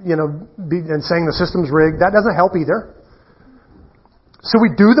up, and saying the system's rigged, that doesn't help either. So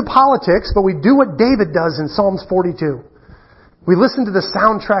we do the politics, but we do what David does in Psalms 42. We listen to the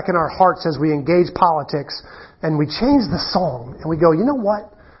soundtrack in our hearts as we engage politics, and we change the song, and we go, you know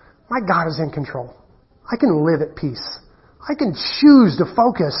what? My God is in control. I can live at peace. I can choose to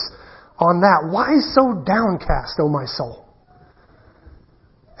focus on that. Why so downcast, O my soul?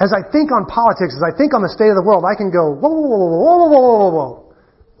 As I think on politics, as I think on the state of the world, I can go, whoa, whoa, whoa, whoa, whoa, whoa, whoa.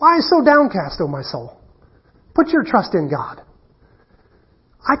 Why so downcast, O my soul? Put your trust in God.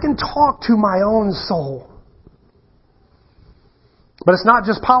 I can talk to my own soul. But it's not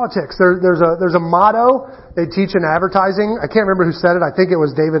just politics. There's a motto they teach in advertising. I can't remember who said it. I think it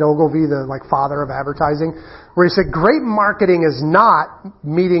was David Ogilvy, the father of advertising, where he said, great marketing is not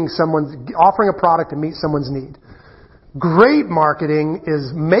offering a product to meet someone's need. Great marketing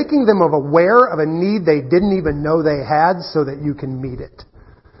is making them aware of a need they didn't even know they had so that you can meet it.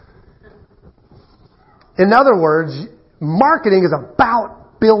 In other words, marketing is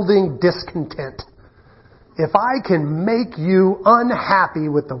about building discontent. If I can make you unhappy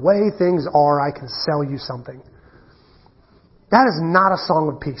with the way things are, I can sell you something. That is not a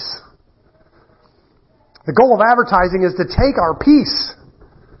song of peace. The goal of advertising is to take our peace,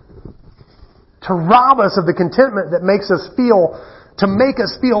 to rob us of the contentment that makes us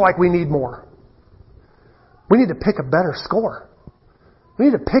feel like we need more. We need to pick a better score. We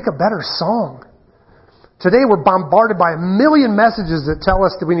need to pick a better song. Today we're bombarded by a million messages that tell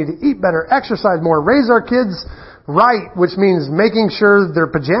us that we need to eat better, exercise more, raise our kids right, which means making sure their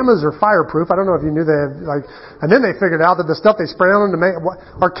pajamas are fireproof. I don't know if you knew that. And then they figured out that the stuff they spray on them to make,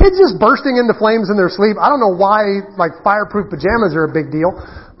 are kids just bursting into flames in their sleep? I don't know why, fireproof pajamas are a big deal.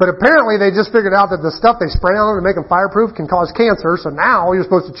 But apparently they just figured out that the stuff they spray on them to make them fireproof can cause cancer. So now you're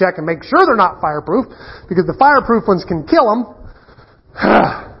supposed to check and make sure they're not fireproof, because the fireproof ones can kill them.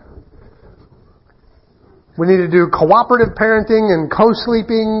 We need to do cooperative parenting and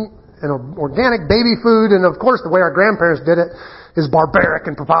co-sleeping and organic baby food. And of course, the way our grandparents did it is barbaric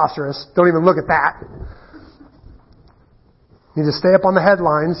and preposterous. Don't even look at that. You need to stay up on the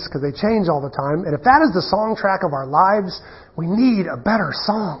headlines because they change all the time. And if that is the song track of our lives, we need a better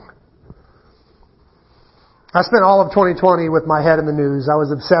song. I spent all of 2020 with my head in the news. I was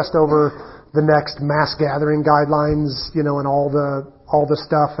obsessed over the next mass gathering guidelines, and all the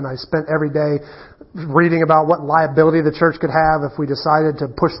stuff. And I spent every day reading about what liability the church could have if we decided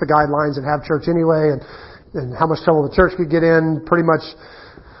to push the guidelines and have church anyway, and how much trouble the church could get in. Pretty much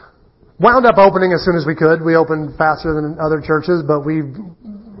wound up opening as soon as we could. We opened faster than other churches, but we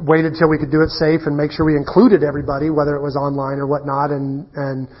waited till we could do it safe and make sure we included everybody, whether it was online or whatnot.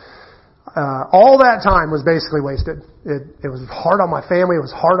 And all that time was basically wasted. It was hard on my family. It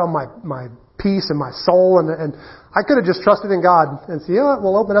was hard on my peace and my soul, and I could have just trusted in God and said,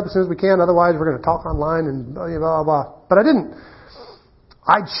 we'll open up as soon as we can, otherwise we're going to talk online and blah, blah, blah. But I didn't.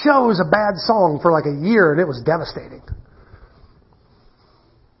 I chose a bad song for a year, and it was devastating.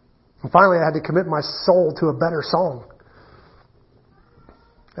 And finally I had to commit my soul to a better song.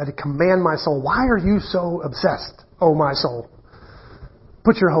 I had to command my soul. Why are you so obsessed, oh my soul?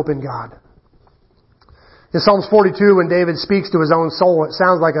 Put your hope in God. In Psalms 42, when David speaks to his own soul, it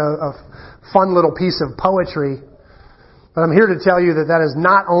sounds like a fun little piece of poetry. But I'm here to tell you that is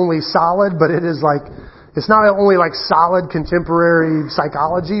not only solid, but it's not only solid contemporary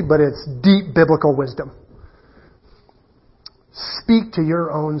psychology, but it's deep biblical wisdom. Speak to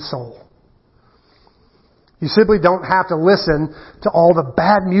your own soul. You simply don't have to listen to all the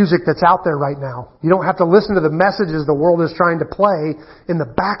bad music that's out there right now. You don't have to listen to the messages the world is trying to play in the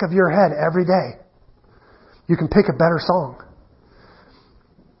back of your head every day. You can pick a better song.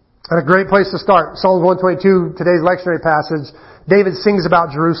 And a great place to start. Psalms 122, today's lectionary passage. David sings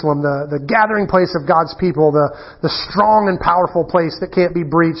about Jerusalem, the gathering place of God's people, the strong and powerful place that can't be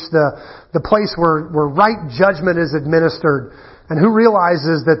breached, the place where right judgment is administered, and who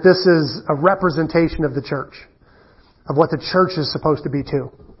realizes that this is a representation of the church, of what the church is supposed to be too.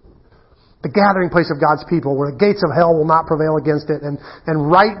 The gathering place of God's people, where the gates of hell will not prevail against it, and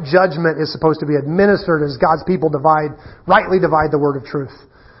right judgment is supposed to be administered as God's people rightly divide the word of truth.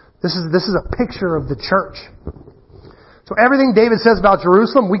 This is a picture of the church. So everything David says about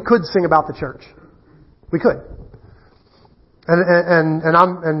Jerusalem, we could sing about the church. We could.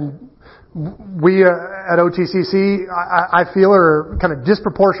 And we at OTCC, I feel, are kind of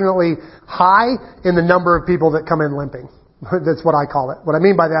disproportionately high in the number of people that come in limping. That's what I call it. What I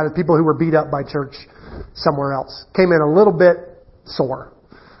mean by that is people who were beat up by church somewhere else. Came in a little bit sore,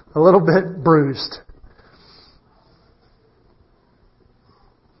 a little bit bruised.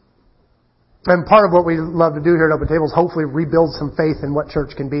 And part of what we love to do here at Open Table is hopefully rebuild some faith in what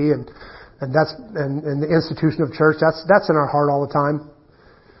church can be, and the institution of church. That's in our heart all the time.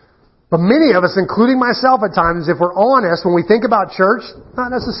 But many of us, including myself at times, if we're honest, when we think about church, not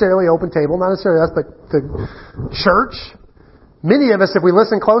necessarily Open Table, not necessarily us, but the church, many of us, if we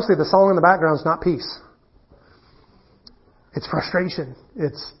listen closely, the song in the background is not peace. It's frustration.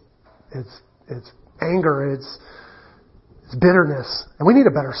 It's anger. It's bitterness. And we need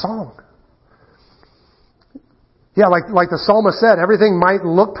a better song. Yeah, like the psalmist said, everything might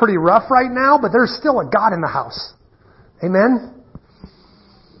look pretty rough right now, but there's still a God in the house. Amen?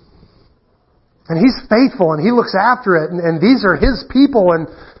 And He's faithful and He looks after it, and these are His people,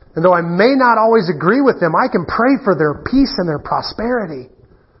 and though I may not always agree with them, I can pray for their peace and their prosperity.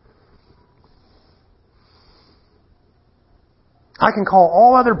 I can call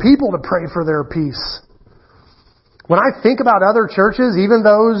all other people to pray for their peace. When I think about other churches, even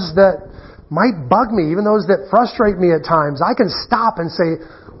those that might bug me, even those that frustrate me at times, I can stop and say,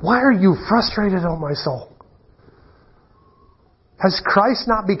 why are you frustrated, oh my soul? Has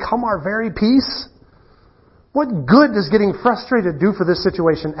Christ not become our very peace? What good does getting frustrated do for this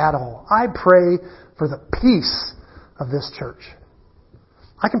situation at all? I pray for the peace of this church.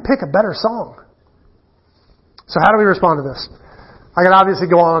 I can pick a better song. So how do we respond to this? I could obviously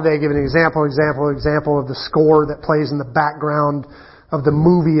go on all day giving an example of the score that plays in the background of the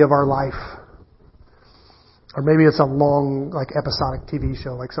movie of our life. Or maybe it's a long, episodic TV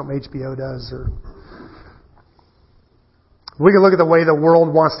show, like something HBO does. Or we can look at the way the world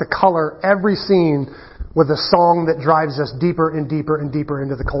wants to color every scene with a song that drives us deeper and deeper and deeper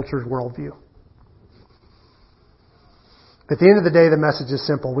into the culture's worldview. At the end of the day, the message is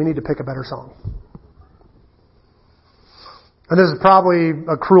simple. We need to pick a better song. And this is probably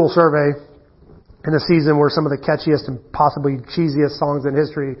a cruel survey in a season where some of the catchiest and possibly cheesiest songs in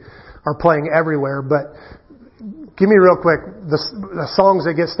history are playing everywhere. But give me real quick the songs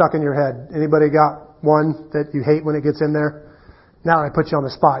that get stuck in your head. Anybody got one that you hate when it gets in there? Now that I put you on the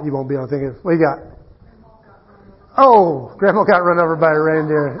spot, you won't be able to think of. What do you got? Oh, Grandma got run over by a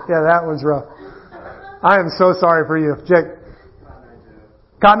reindeer. Yeah, that one's rough. I am so sorry for you, Jake.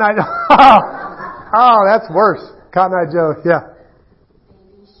 Cotton Eye Joe. Oh, that's worse. Cotton Eye Joe. Yeah.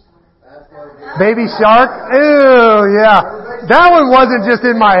 Baby Shark? Ew, yeah. That one wasn't just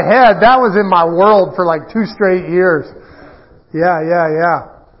in my head. That was in my world for 2 straight years.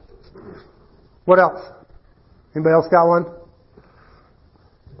 Yeah. What else? Anybody else got one?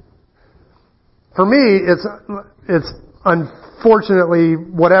 For me, it's unfortunately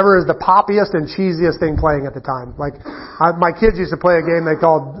whatever is the poppiest and cheesiest thing playing at the time. My kids used to play a game they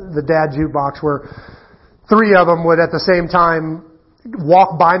called the Dad Jukebox, where 3 of them would at the same time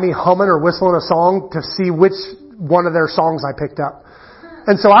walk by me humming or whistling a song to see which one of their songs I picked up.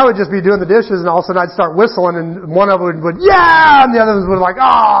 And so I would just be doing the dishes, and all of a sudden I'd start whistling, and one of them would, yeah, and the others would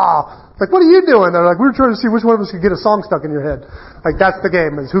ah. What are you doing? They're we were trying to see which one of us could get a song stuck in your head. That's the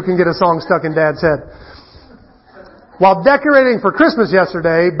game, is who can get a song stuck in Dad's head. While decorating for Christmas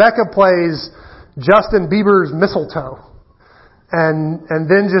yesterday, Becca plays Justin Bieber's Mistletoe, and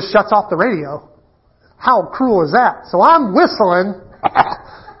then just shuts off the radio. How cruel is that? So I'm whistling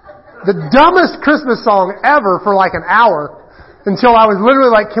the dumbest Christmas song ever for an hour, until I was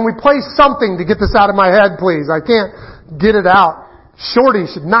literally can we play something to get this out of my head, please? I can't get it out. Shorty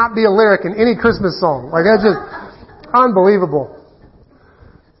should not be a lyric in any Christmas song. That's just unbelievable.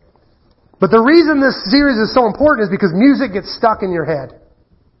 But the reason this series is so important is because music gets stuck in your head.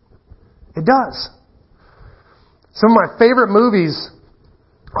 It does. Some of my favorite movies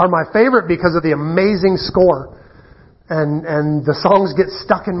are my favorite because of the amazing score. And the songs get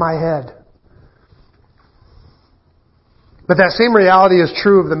stuck in my head. But that same reality is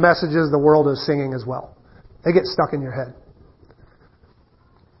true of the messages the world is singing as well. They get stuck in your head.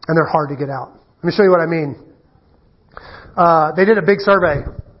 And they're hard to get out. Let me show you what I mean. They did a big survey.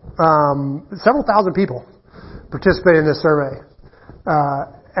 Several thousand people participated in this survey.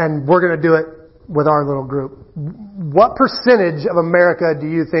 And we're going to do it with our little group. What percentage of America do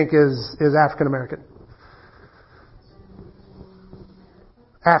you think is African American?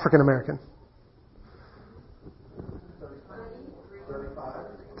 African American.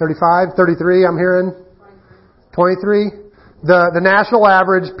 35, 33, I'm hearing. 23. The national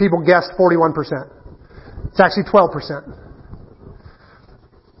average, people guessed 41%. It's actually 12%.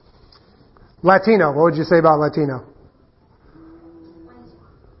 Latino, what would you say about Latino?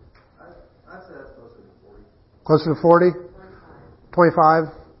 I'd say that's closer to 40. Closer to 40? 25.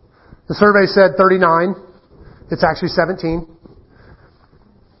 The survey said 39. It's actually 17.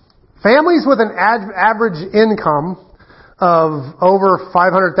 Families with an average income of over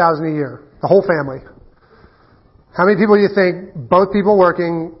 $500,000 a year. The whole family. How many people do you think, both people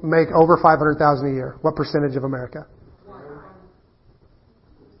working, make over $500,000 a year? What percentage of America?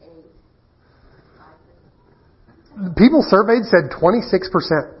 People surveyed said 26%.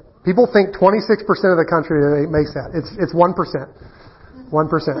 People think 26% of the country makes that. It's 1%.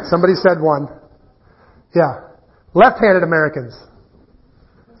 1%. Somebody said 1. Yeah. Left-handed Americans.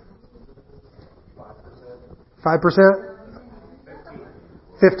 5%?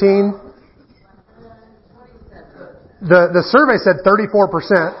 15? The survey said 34%.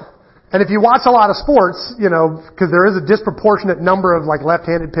 And if you watch a lot of sports, because there is a disproportionate number of like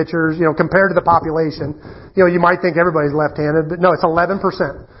left-handed pitchers, compared to the population, you might think everybody's left-handed, but no, it's 11%.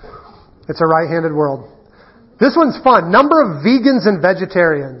 It's a right-handed world. This one's fun. Number of vegans and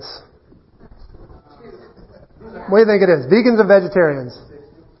vegetarians. What do you think it is? Vegans and vegetarians.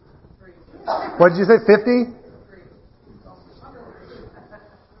 What did you say? 50?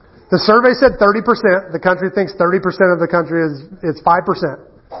 The survey said 30%. The country thinks 30% of the country it's 5%.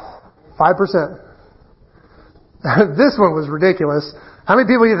 5%. This one was ridiculous. How many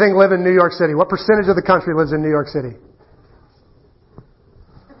people do you think live in New York City? What percentage of the country lives in New York City?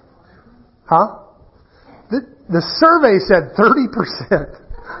 Huh? The survey said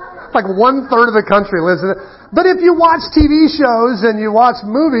 30%. Like 1/3 of the country lives in it. But if you watch TV shows and you watch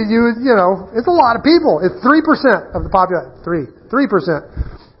movies, it's a lot of people. It's 3% of the population. 3%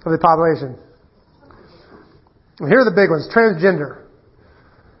 of the population. And here are the big ones. Transgender.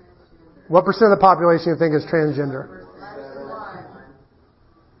 What percent of the population you think is transgender?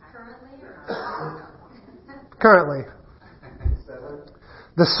 Currently.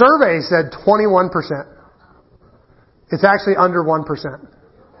 The survey said 21%. It's actually under 1%.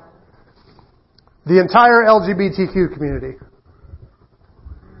 The entire LGBTQ community.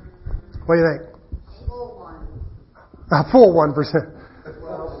 What do you think? A full 1%.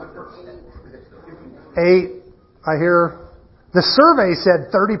 8. I hear. The survey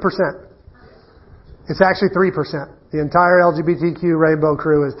said 30%. It's actually 3%. The entire LGBTQ rainbow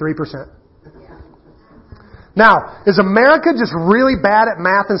crew is 3%. Now, is America just really bad at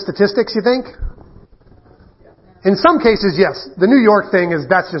math and statistics, you think? In some cases, yes. The New York thing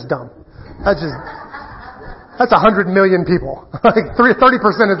that's just dumb. That's 100 million people. Like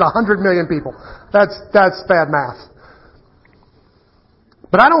 30% is 100 million people. That's bad math.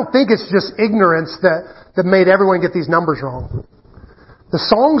 But I don't think it's just ignorance that made everyone get these numbers wrong. The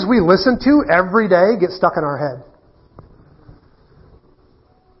songs we listen to every day get stuck in our head.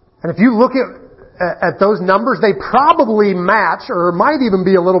 And if you look at those numbers, they probably match or might even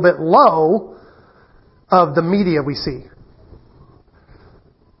be a little bit low of the media we see.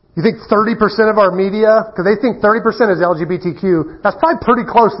 You think 30% of our media, because they think 30% is LGBTQ, that's probably pretty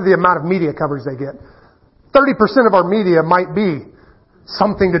close to the amount of media coverage they get. 30% of our media might be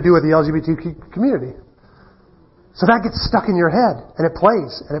something to do with the LGBTQ community. So that gets stuck in your head, and it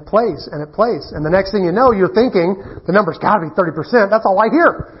plays, and it plays, and it plays. And the next thing you know, you're thinking, the number's gotta be 30%. That's all I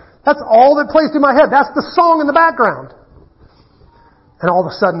hear. That's all that plays through my head. That's the song in the background. And all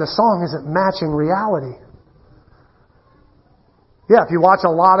of a sudden, the song isn't matching reality. Yeah, if you watch a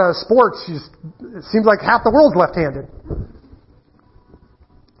lot of sports, it seems like half the world's left-handed.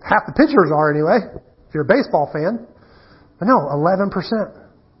 Half the pitchers are anyway, if you're a baseball fan. But no, 11%.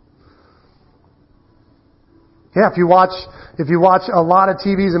 Yeah, if you watch a lot of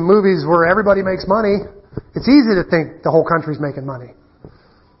TVs and movies where everybody makes money, it's easy to think the whole country's making money.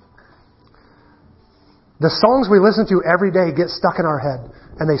 The songs we listen to every day get stuck in our head,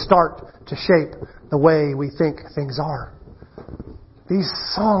 and they start to shape the way we think things are. These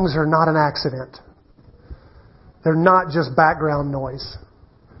songs are not an accident. They're not just background noise.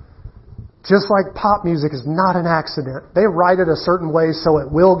 Just like pop music is not an accident. They write it a certain way so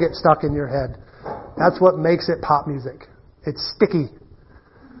it will get stuck in your head. That's what makes it pop music. It's sticky.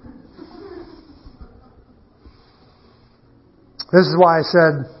 This is why I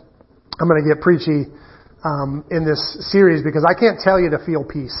said I'm going to get preachy in this series, because I can't tell you to feel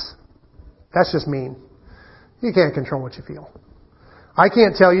peace. That's just mean. You can't control what you feel. I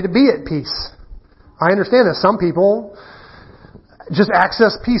can't tell you to be at peace. I understand that some people just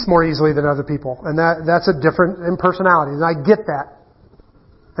access peace more easily than other people, and that's a different in personality, and I get that.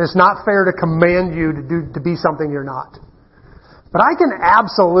 It's not fair to command you to be something you're not. But I can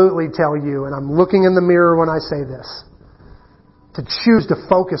absolutely tell you, and I'm looking in the mirror when I say this, to choose to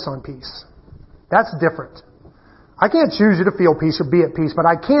focus on peace. That's different. I can't choose you to feel peace or be at peace, but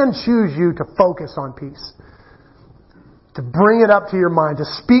I can choose you to focus on peace. To bring it up to your mind, to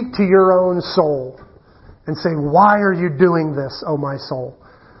speak to your own soul and say, why are you doing this, oh my soul?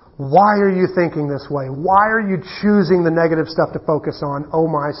 Why are you thinking this way? Why are you choosing the negative stuff to focus on, oh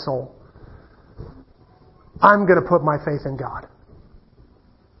my soul? I'm going to put my faith in God.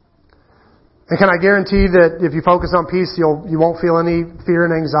 And can I guarantee that if you focus on peace, you won't feel any fear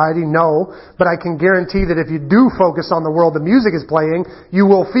and anxiety? No. But I can guarantee that if you do focus on the world the music is playing, you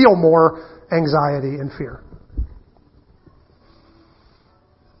will feel more anxiety and fear.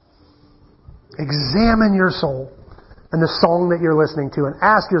 Examine your soul and the song that you're listening to, and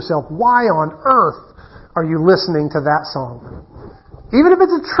ask yourself, why on earth are you listening to that song? Even if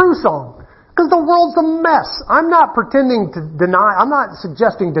it's a true song. Because the world's a mess. I'm not pretending to deny, I'm not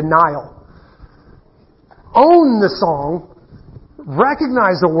suggesting denial. Own the song,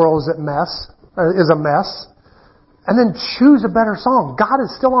 recognize the world is a mess, and then choose a better song. God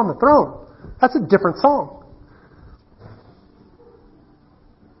is still on the throne. That's a different song.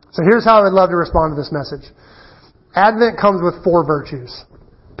 So here's how I would love to respond to this message. Advent comes with 4 virtues: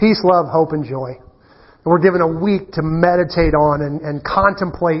 peace, love, hope, and joy. And we're given a week to meditate on and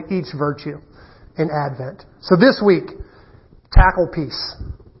contemplate each virtue in Advent. So this week, tackle peace.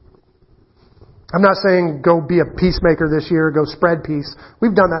 I'm not saying go be a peacemaker this year, go spread peace.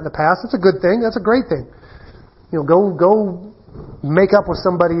 We've done that in the past. That's a good thing. That's a great thing. Go make up with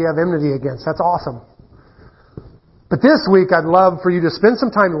somebody you have enmity against. That's awesome. But this week, I'd love for you to spend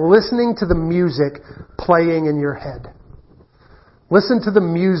some time listening to the music playing in your head. Listen to the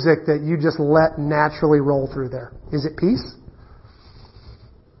music that you just let naturally roll through there. Is it peace?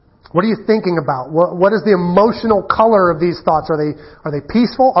 What are you thinking about? What is the emotional color of these thoughts? Are they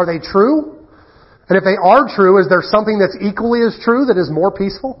peaceful? Are they true? And if they are true, is there something that's equally as true that is more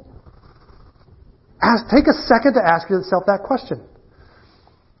peaceful? Take a second to ask yourself that question.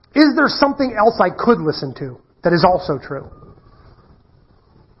 Is there something else I could listen to that is also true?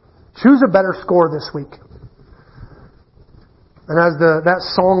 Choose a better score this week. And as that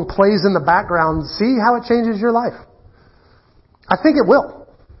song plays in the background, see how it changes your life. I think it will.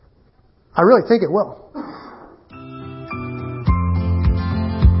 I really think it will.